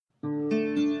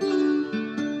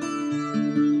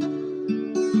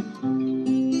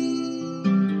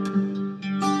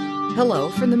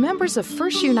Hello from the members of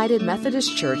First United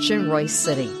Methodist Church in Royse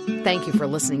City. Thank you for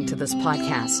listening to this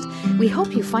podcast. We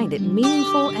hope you find it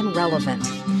meaningful and relevant.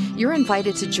 You're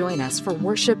invited to join us for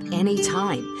worship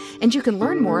anytime, and you can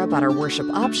learn more about our worship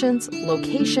options,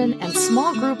 location, and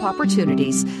small group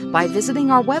opportunities by visiting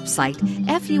our website,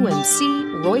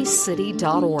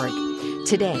 fumcroysecity.org.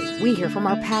 Today, we hear from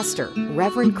our pastor,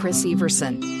 Reverend Chris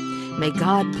Everson. May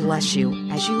God bless you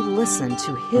as you listen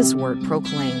to His word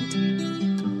proclaimed.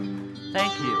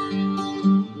 Thank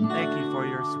you. Thank you for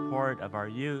your support of our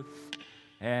youth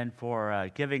and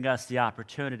for giving us the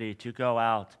opportunity to go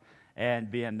out and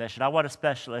be in mission. I want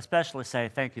to especially say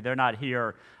thank you. They're not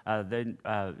here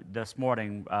this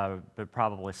morning, but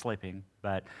probably sleeping.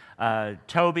 But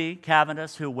Toby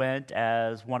Cavaness, who went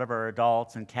as one of our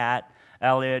adults, and Kat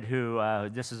Elliott, who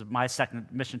this is my second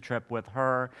mission trip with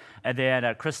her, and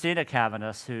then Christina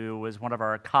Cavaness, who was one of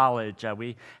our college.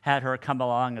 We had her come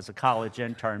along as a college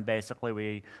intern. Basically,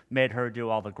 we made her do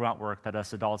all the grunt work that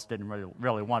us adults didn't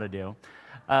really want to do.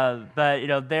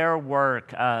 But their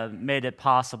work made it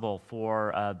possible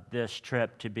for this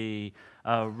trip to be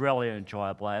really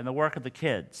enjoyable, and the work of the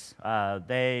kids.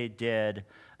 They did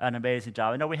an amazing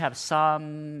job. I know we have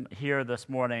some here this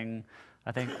morning.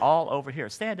 I think all over here.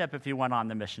 Stand up if you went on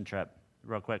the mission trip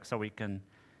real quick so we can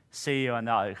see you and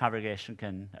the congregation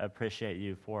can appreciate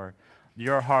you for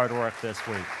your hard work this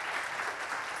week.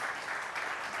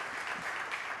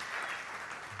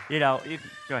 You can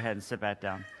go ahead and sit back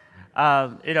down.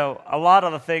 A lot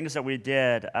of the things that we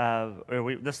did,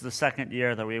 this is the second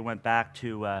year that we went back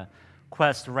to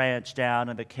Quest Ranch down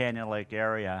in the Canyon Lake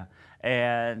area.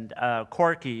 And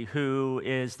Corky, who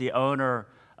is the owner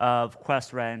of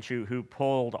Quest Ranch, who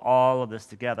pulled all of this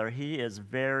together, he is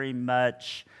very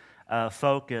much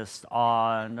focused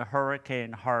on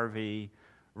Hurricane Harvey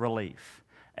relief.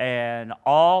 And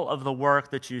all of the work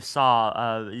that you saw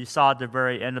at the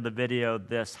very end of the video,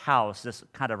 this house, this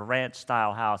kind of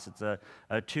ranch-style house. It's a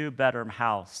two-bedroom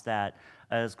house that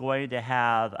is going to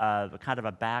have kind of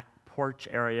a back porch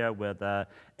area with a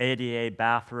ADA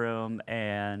bathroom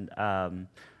and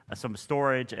some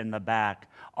storage in the back.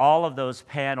 All of those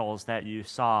panels that you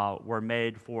saw were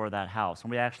made for that house,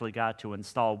 and we actually got to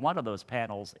install one of those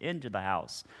panels into the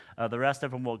house. The rest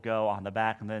of them will go on the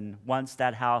back, and then once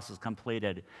that house is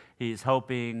completed, he's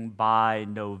hoping by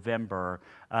November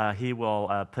he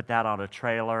will put that on a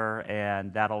trailer,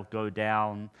 and that'll go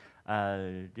down.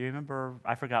 Do you remember?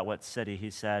 I forgot what city he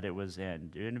said it was in.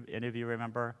 Do any of you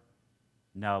remember?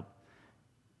 No.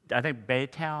 I think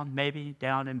Baytown, maybe,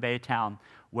 down in Baytown,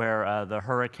 where the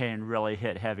hurricane really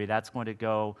hit heavy. That's going to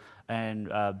go and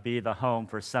be the home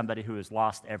for somebody who has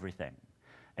lost everything.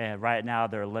 And right now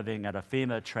they're living at a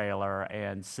FEMA trailer,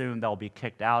 and soon they'll be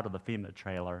kicked out of the FEMA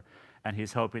trailer. And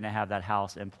he's hoping to have that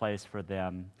house in place for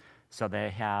them so they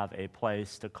have a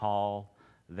place to call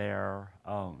their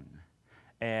own.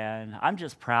 And I'm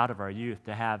just proud of our youth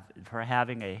for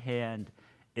having a hand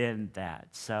in that.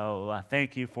 So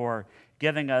thank you for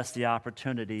giving us the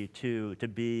opportunity to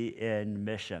be in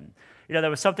mission. There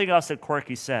was something else that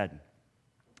Corky said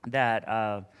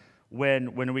that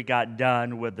when we got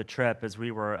done with the trip, as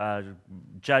we were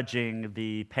judging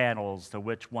the panels, to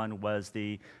which one was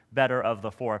the better of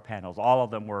the four panels. All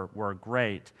of them were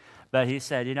great. But he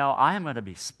said, I am going to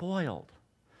be spoiled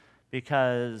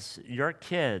because your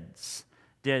kids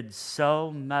did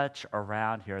so much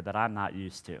around here that I'm not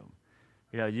used to.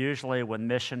 Usually when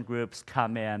mission groups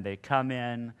come in, they come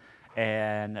in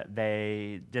and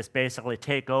they just basically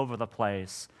take over the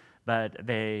place, but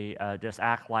they just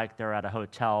act like they're at a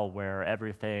hotel where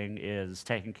everything is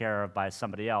taken care of by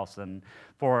somebody else. And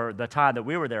for the time that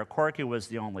we were there, Corky was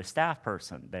the only staff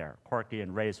person there. Corky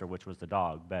and Razor, which was the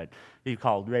dog, but he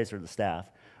called Razor the staff.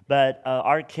 But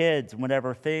our kids,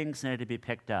 whenever things needed to be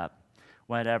picked up,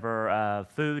 whenever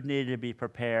food needed to be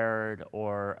prepared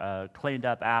or cleaned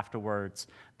up afterwards,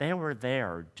 they were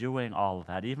there doing all of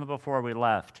that. Even before we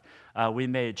left, we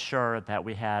made sure that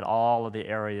we had all of the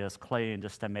areas clean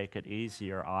just to make it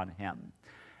easier on him.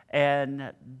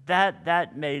 And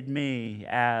that made me,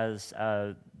 as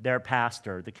their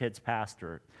pastor, the kids'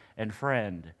 pastor and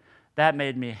friend, that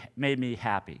made me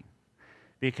happy,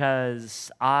 because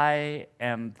I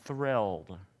am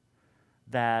thrilled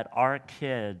that our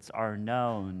kids are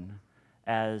known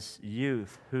as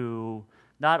youth who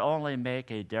not only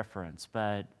make a difference,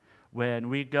 but when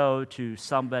we go to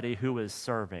somebody who is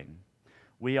serving,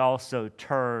 we also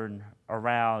turn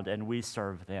around and we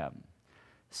serve them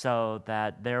so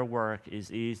that their work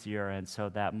is easier and so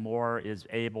that more is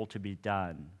able to be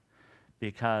done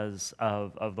because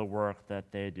of the work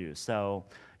that they do. So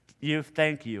youth,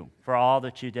 thank you for all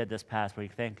that you did this past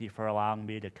week. Thank you for allowing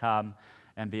me to come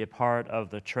and be a part of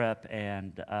the trip.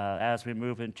 And as we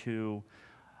move into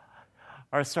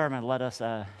our sermon, let us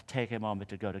take a moment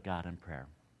to go to God in prayer.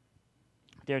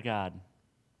 Dear God,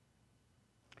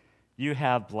 you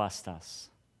have blessed us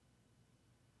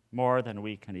more than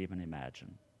we can even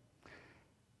imagine.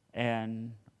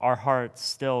 And our hearts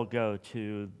still go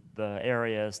to the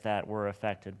areas that were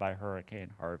affected by Hurricane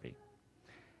Harvey.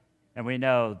 And we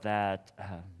know that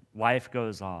life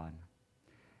goes on,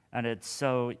 and it's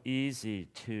so easy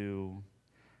to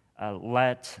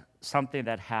let something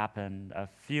that happened a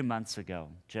few months ago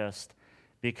just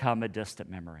become a distant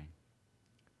memory.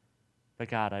 But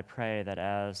God, I pray that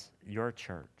as your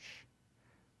church,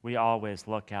 we always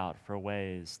look out for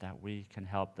ways that we can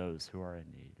help those who are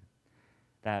in need.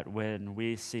 That when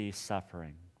we see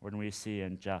suffering, when we see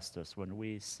injustice, when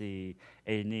we see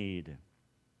a need,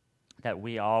 that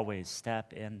we always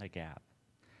step in the gap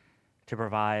to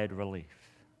provide relief.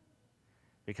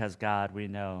 Because, God, we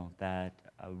know that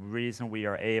a reason we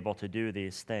are able to do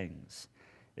these things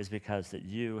is because that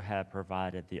you have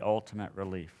provided the ultimate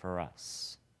relief for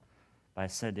us by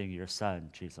sending your Son,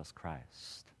 Jesus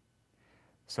Christ.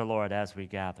 So, Lord, as we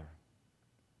gather,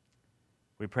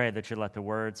 we pray that you let the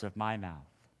words of my mouth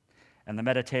and the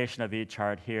meditation of each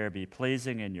heart here be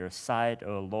pleasing in your sight,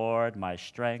 O Lord, my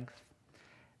strength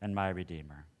and my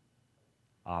Redeemer.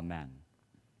 Amen.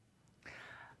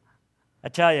 I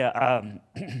tell you,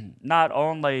 not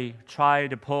only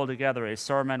trying to pull together a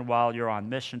sermon while you're on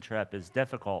mission trip is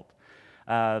difficult,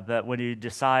 but when you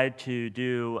decide to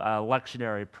do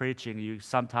lectionary preaching, you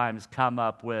sometimes come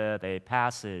up with a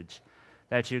passage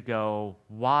that you go,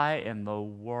 why in the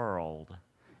world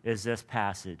is this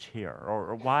passage here?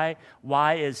 Or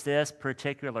why is this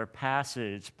particular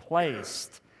passage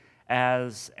placed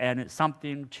as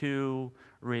something to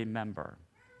remember?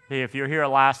 If you're here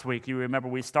last week, you remember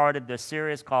we started this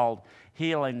series called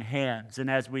Healing Hands. And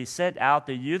as we sent out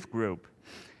the youth group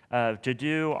to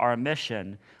do our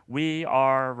mission, we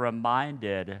are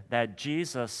reminded that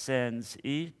Jesus sends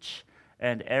each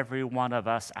and every one of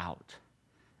us out.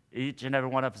 Each and every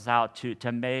one of us out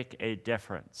to make a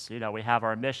difference. You know, we have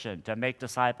our mission to make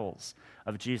disciples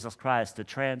of Jesus Christ, to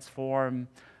transform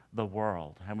the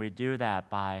world. And we do that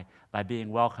by being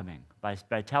welcoming, by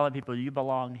telling people you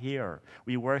belong here.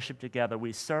 We worship together,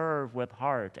 we serve with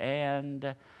heart,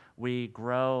 and we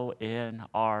grow in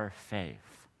our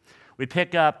faith. We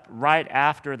pick up right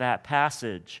after that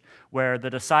passage where the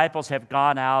disciples have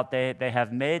gone out, they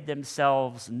have made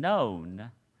themselves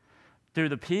known through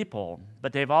the people,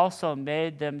 but they've also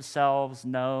made themselves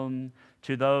known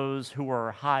to those who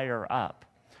are higher up.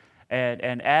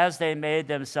 And as they made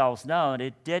themselves known,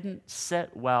 it didn't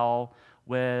sit well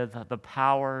with the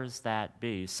powers that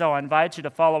be. So I invite you to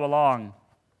follow along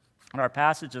in our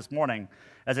passage this morning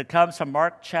as it comes from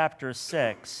Mark chapter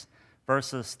 6,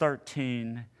 verses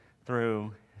 13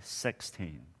 through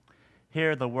 16.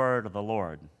 Hear the word of the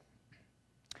Lord.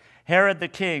 Herod the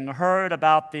king heard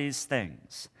about these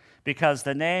things, because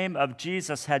the name of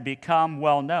Jesus had become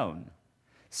well known.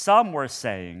 Some were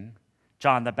saying,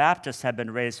 John the Baptist had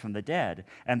been raised from the dead,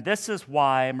 and this is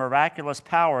why miraculous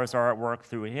powers are at work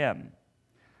through him.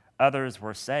 Others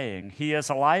were saying, he is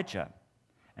Elijah.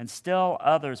 And still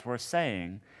others were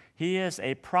saying, he is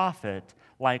a prophet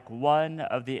like one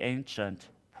of the ancient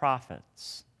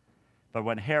prophets. But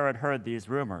when Herod heard these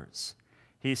rumors,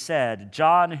 he said,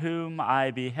 John, whom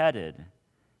I beheaded,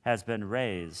 has been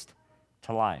raised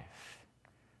to life.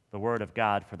 The word of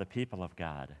God for the people of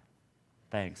God.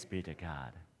 Thanks be to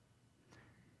God.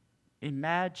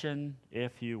 Imagine,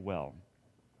 if you will,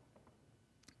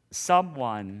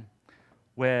 someone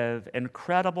with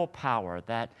incredible power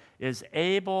that is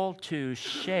able to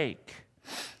shake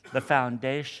the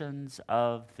foundations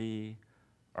of the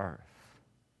earth.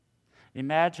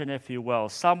 Imagine, if you will,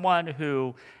 someone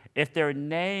who, if their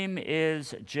name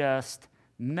is just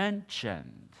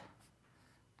mentioned,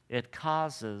 it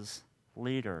causes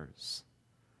leaders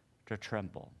to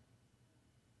tremble.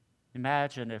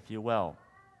 Imagine, if you will,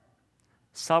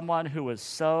 someone who is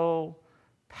so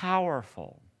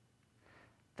powerful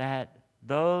that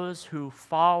those who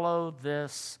follow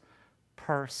this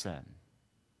person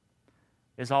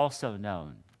is also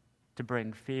known to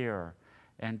bring fear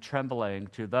and trembling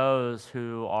to those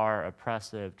who are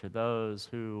oppressive, to those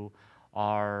who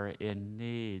are in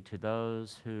need, to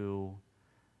those who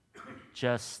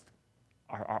just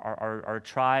are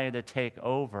trying to take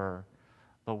over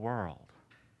the world.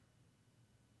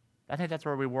 I think that's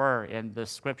where we were in this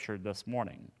scripture this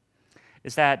morning,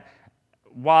 is that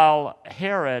while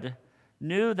Herod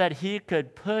knew that he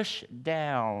could push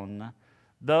down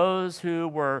those who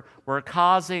were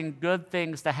causing good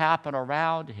things to happen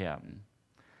around him,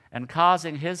 and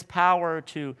causing his power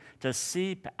to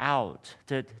seep out,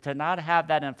 to not have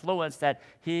that influence that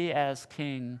he as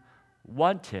king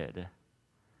wanted.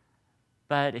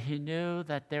 But he knew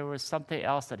that there was something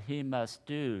else that he must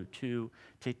do to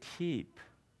keep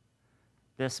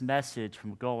this message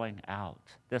from going out,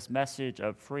 this message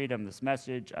of freedom, this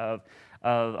message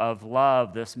of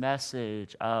love, this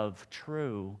message of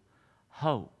true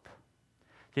hope.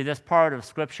 See, this part of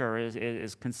Scripture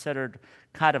is considered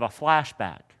kind of a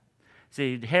flashback.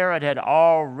 See, Herod had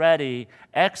already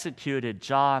executed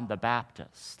John the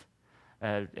Baptist,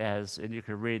 and you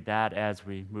can read that as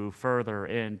we move further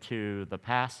into the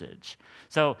passage.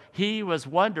 So he was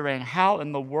wondering, how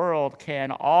in the world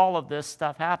can all of this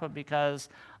stuff happen? Because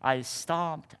I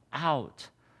stomped out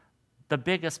the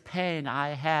biggest pain I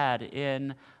had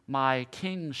in my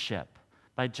kingship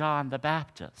by John the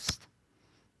Baptist.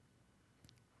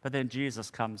 But then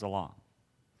Jesus comes along.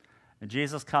 And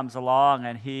Jesus comes along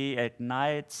and he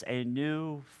ignites a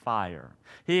new fire.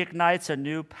 He ignites a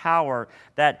new power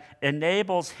that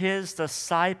enables his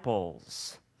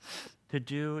disciples to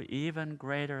do even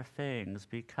greater things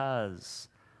because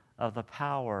of the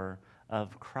power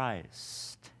of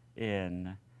Christ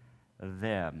in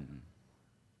them.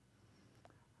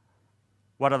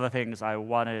 One of the things I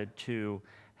wanted to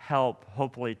help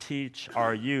hopefully teach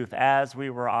our youth as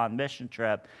we were on mission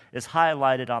trip is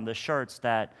highlighted on the shirts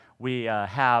that we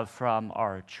have from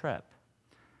our trip.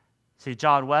 See,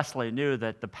 John Wesley knew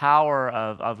that the power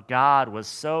of God was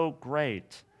so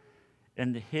great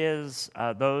in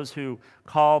those who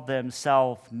called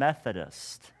themselves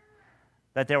Methodist,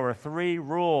 that there were 3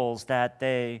 rules that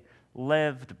they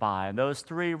lived by. And those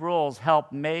 3 rules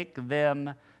helped make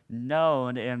them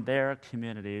known in their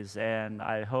communities. And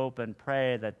I hope and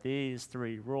pray that these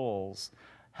 3 rules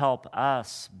help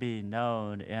us be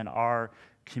known in our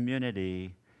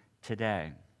community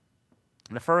today.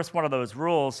 The first one of those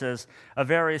rules is a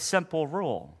very simple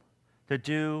rule: to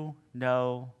do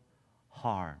no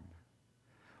harm.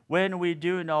 When we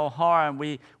do no harm,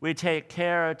 we take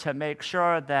care to make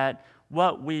sure that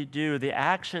what we do, the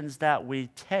actions that we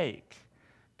take,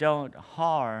 don't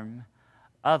harm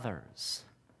others.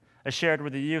 I shared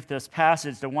with the youth this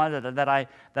passage, the one that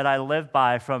I live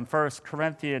by, from 1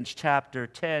 Corinthians chapter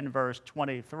 10, verse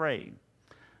 23,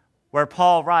 where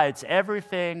Paul writes,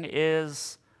 everything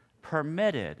is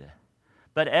permitted,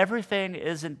 but everything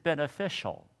isn't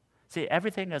beneficial. See,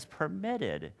 everything is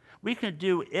permitted. We can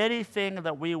do anything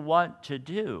that we want to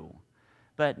do,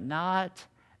 but not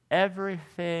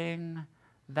everything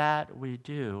that we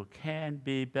do can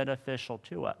be beneficial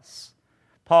to us.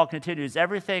 Paul continues,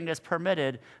 everything is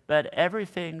permitted, but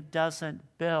everything doesn't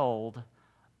build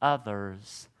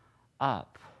others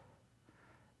up.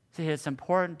 See, it's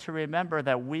important to remember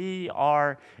that we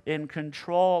are in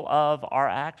control of our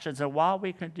actions, and while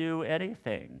we can do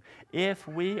anything, if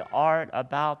we aren't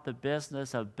about the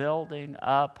business of building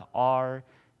up our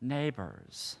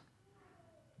neighbors,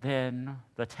 then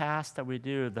the tasks that we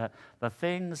do, the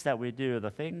things that we do,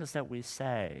 the things that we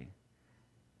say,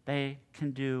 they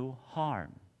can do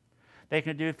harm. They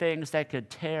can do things that could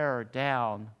tear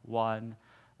down one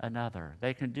another.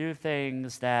 They can do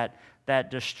things that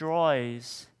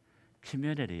destroys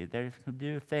community. They can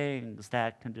do things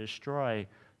that can destroy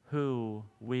who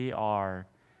we are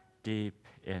deep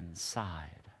inside.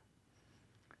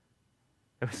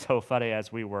 It was so funny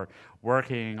as we were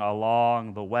working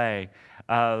along the way.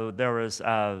 There was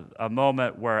a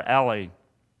moment where Ellie,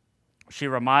 she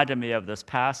reminded me of this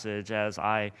passage as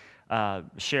I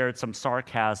shared some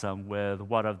sarcasm with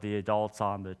one of the adults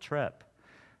on the trip.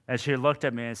 And she looked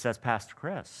at me and says, Pastor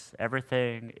Chris,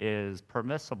 everything is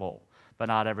permissible, but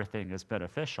not everything is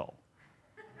beneficial.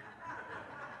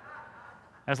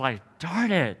 I was like,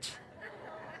 darn it.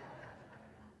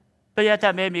 But yet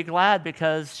that made me glad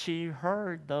because she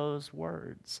heard those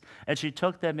words and she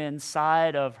took them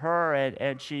inside of her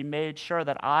and she made sure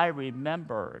that I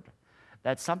remembered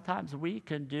that sometimes we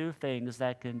can do things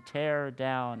that can tear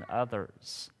down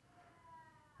others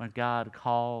when God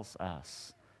calls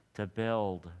us to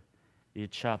build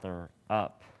each other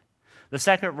up. The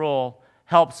second rule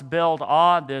helps build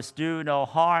on this do no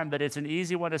harm, but it's an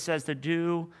easy one. It says to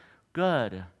do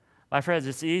good. My friends,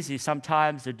 it's easy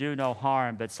sometimes to do no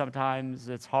harm, but sometimes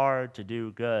it's hard to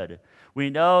do good. We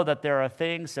know that there are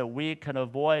things that we can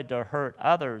avoid to hurt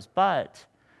others, but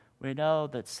we know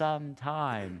that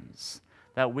sometimes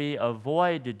that we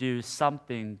avoid to do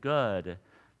something good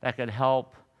that could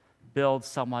help build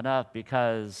someone up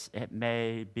because it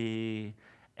may be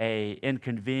an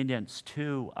inconvenience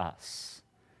to us.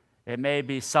 It may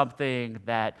be something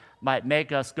that might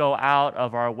make us go out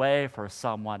of our way for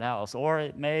someone else, or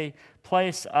it may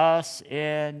place us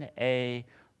in a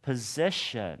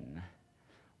position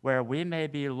where we may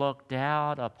be looked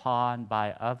down upon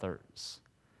by others,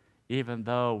 even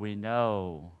though we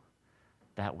know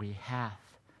that we have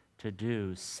to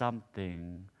do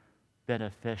something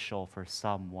beneficial for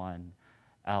someone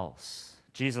else.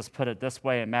 Jesus put it this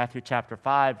way in Matthew chapter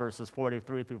 5, verses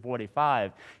 43 through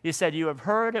 45. He said, "You have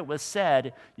heard it was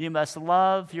said, you must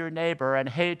love your neighbor and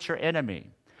hate your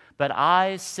enemy. But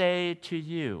I say to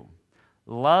you,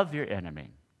 love your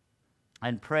enemy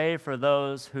and pray for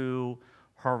those who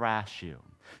harass you,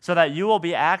 so that you will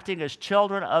be acting as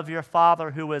children of your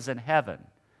Father who is in heaven.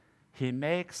 He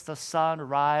makes the sun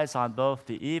rise on both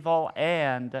the evil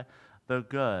and the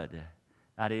good,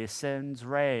 and he sends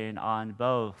rain on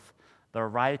both the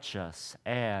righteous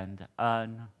and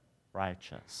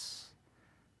unrighteous."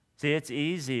 See, it's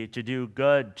easy to do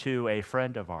good to a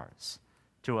friend of ours,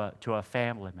 to a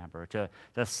family member, to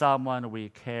someone we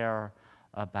care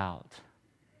about.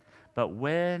 But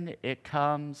when it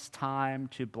comes time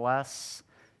to bless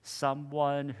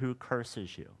someone who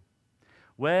curses you,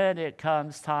 when it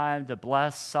comes time to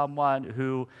bless someone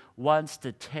who wants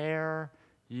to tear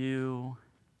you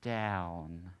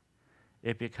down,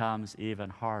 it becomes even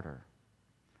harder.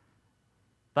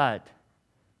 But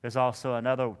there's also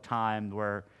another time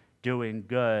where doing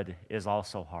good is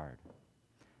also hard.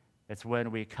 It's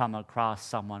when we come across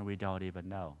someone we don't even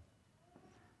know.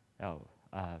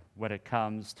 When it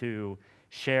comes to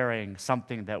sharing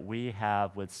something that we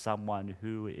have with someone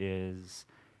who is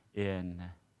in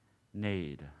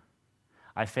need.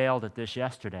 I failed at this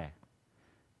yesterday.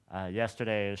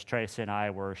 Yesterday, as Tracy and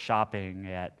I were shopping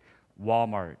at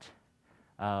Walmart,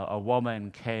 a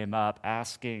woman came up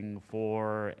asking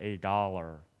for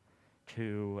 $1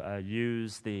 to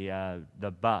use the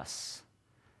bus.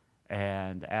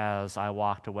 And as I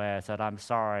walked away, I said, "I'm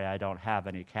sorry, I don't have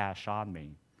any cash on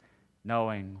me,"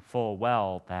 knowing full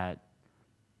well that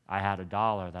I had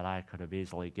 $1 that I could have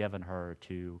easily given her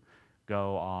to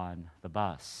go on the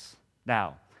bus.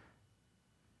 Now,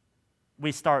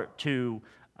 we start to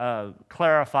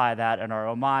clarify that in our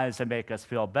own minds and make us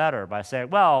feel better by saying,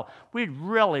 well, we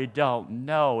really don't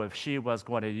know if she was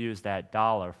going to use that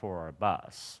 $1 for a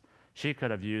bus. She could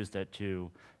have used it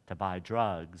to buy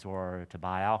drugs or to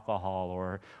buy alcohol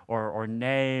or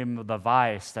name the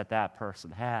vice that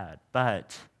person had.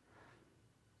 But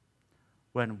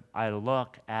when I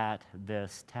look at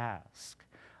this task,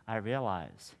 I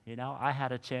realize, I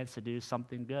had a chance to do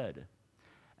something good.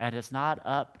 And it's not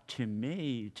up to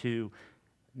me to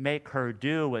make her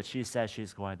do what she says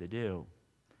she's going to do.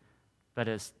 But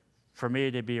it's for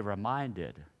me to be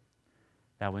reminded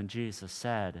that when Jesus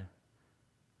said,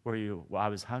 I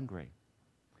was hungry,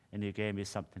 and you gave me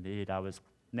something to eat. I was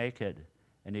naked,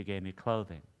 and you gave me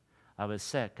clothing. I was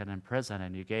sick and in prison,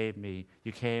 and you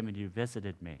came and you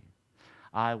visited me.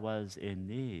 I was in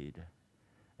need,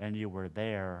 and you were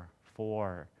there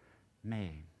for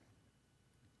me.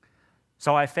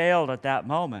 So I failed at that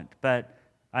moment, but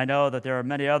I know that there are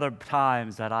many other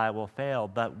times that I will fail.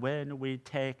 But when we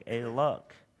take a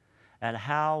look at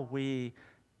how we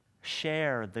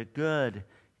share the good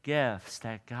gifts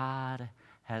that God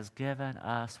has given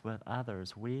us with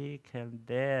others, we can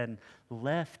then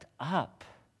lift up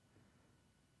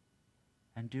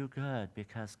and do good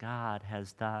because God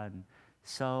has done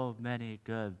so many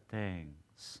good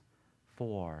things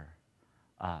for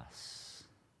us.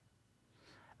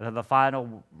 And then the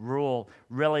final rule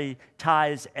really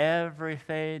ties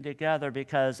everything together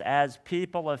because as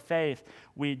people of faith,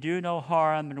 we do no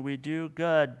harm and we do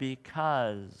good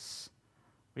because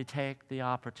we take the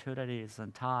opportunities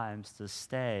and times to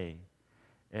stay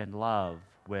in love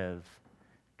with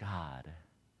God.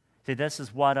 See, this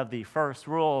is one of the first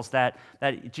rules that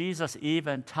Jesus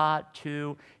even taught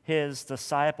to his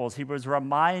disciples. He was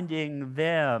reminding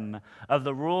them of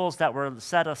the rules that were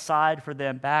set aside for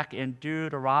them back in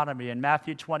Deuteronomy in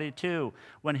Matthew 22,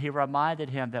 when he reminded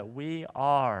him that we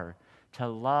are to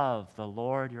love the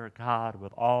Lord your God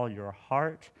with all your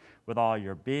heart, with all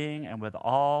your being, and with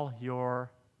all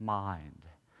your mind.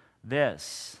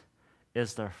 This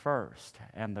is the first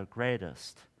and the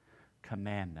greatest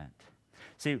commandment.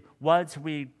 See, once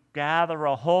we gather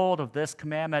a hold of this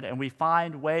commandment and we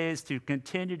find ways to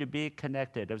continue to be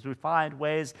connected, as we find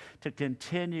ways to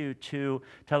continue to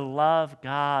love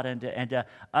God and to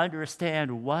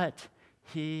understand what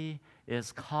he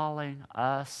is calling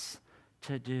us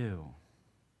to do,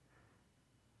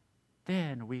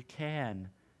 then we can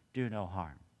do no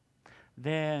harm.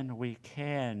 Then we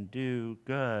can do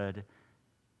good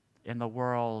in the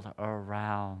world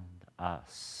around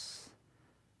us.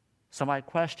 So my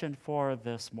question for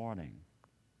this morning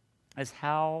is,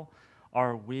 how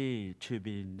are we to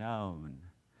be known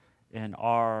in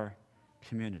our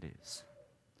communities?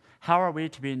 How are we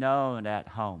to be known at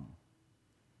home,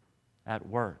 at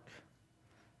work?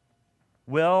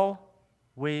 Will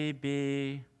we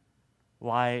be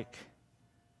like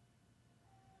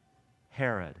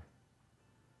Herod?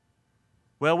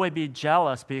 Will we be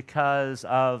jealous because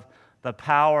of the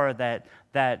power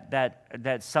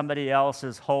that somebody else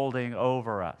is holding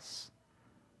over us?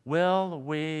 Will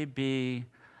we be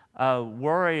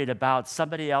worried about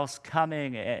somebody else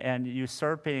coming and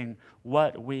usurping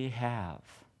what we have?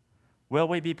 Will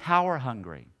we be power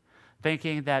hungry,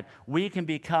 thinking that we can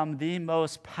become the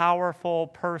most powerful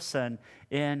person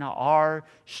in our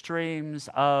streams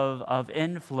of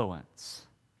influence?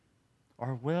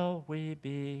 Or will we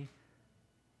be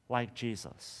like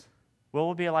Jesus? Will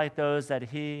we be like those that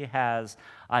he has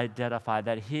identified,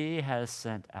 that he has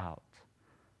sent out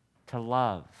to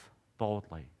love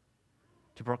boldly,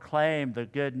 to proclaim the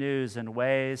good news in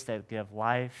ways that give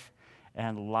life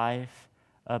and life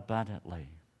abundantly?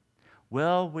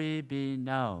 Will we be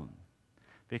known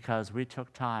because we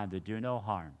took time to do no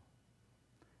harm,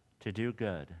 to do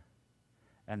good,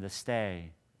 and to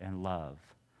stay in love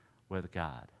with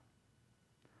God?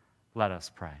 Let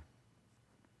us pray.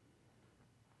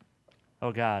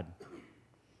 Oh God,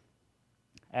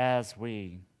 as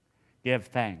we give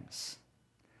thanks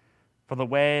for the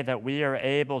way that we are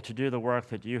able to do the work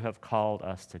that you have called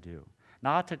us to do,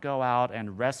 not to go out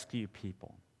and rescue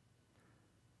people,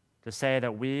 to say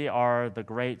that we are the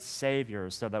great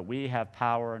saviors so that we have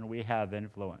power and we have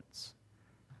influence,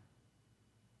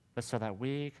 but so that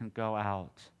we can go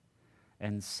out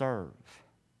and serve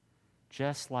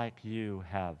just like you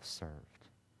have served,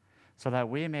 so that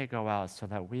we may go out so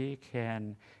that we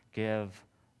can give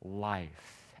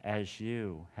life as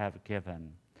you have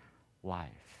given life.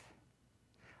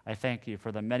 I thank you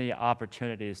for the many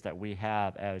opportunities that we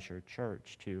have as your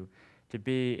church to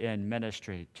be in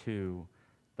ministry to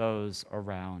those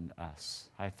around us.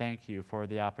 I thank you for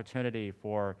the opportunity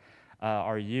for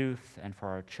our youth and for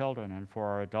our children and for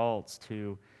our adults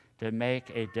to make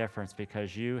a difference,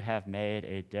 because you have made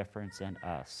a difference in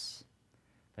us.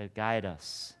 That guide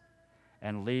us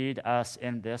and lead us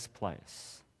in this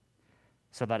place,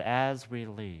 so that as we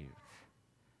leave,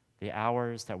 the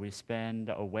hours that we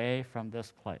spend away from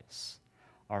this place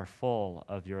are full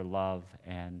of your love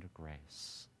and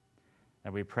grace.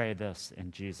 And we pray this in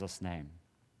Jesus' name.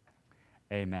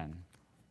 Amen.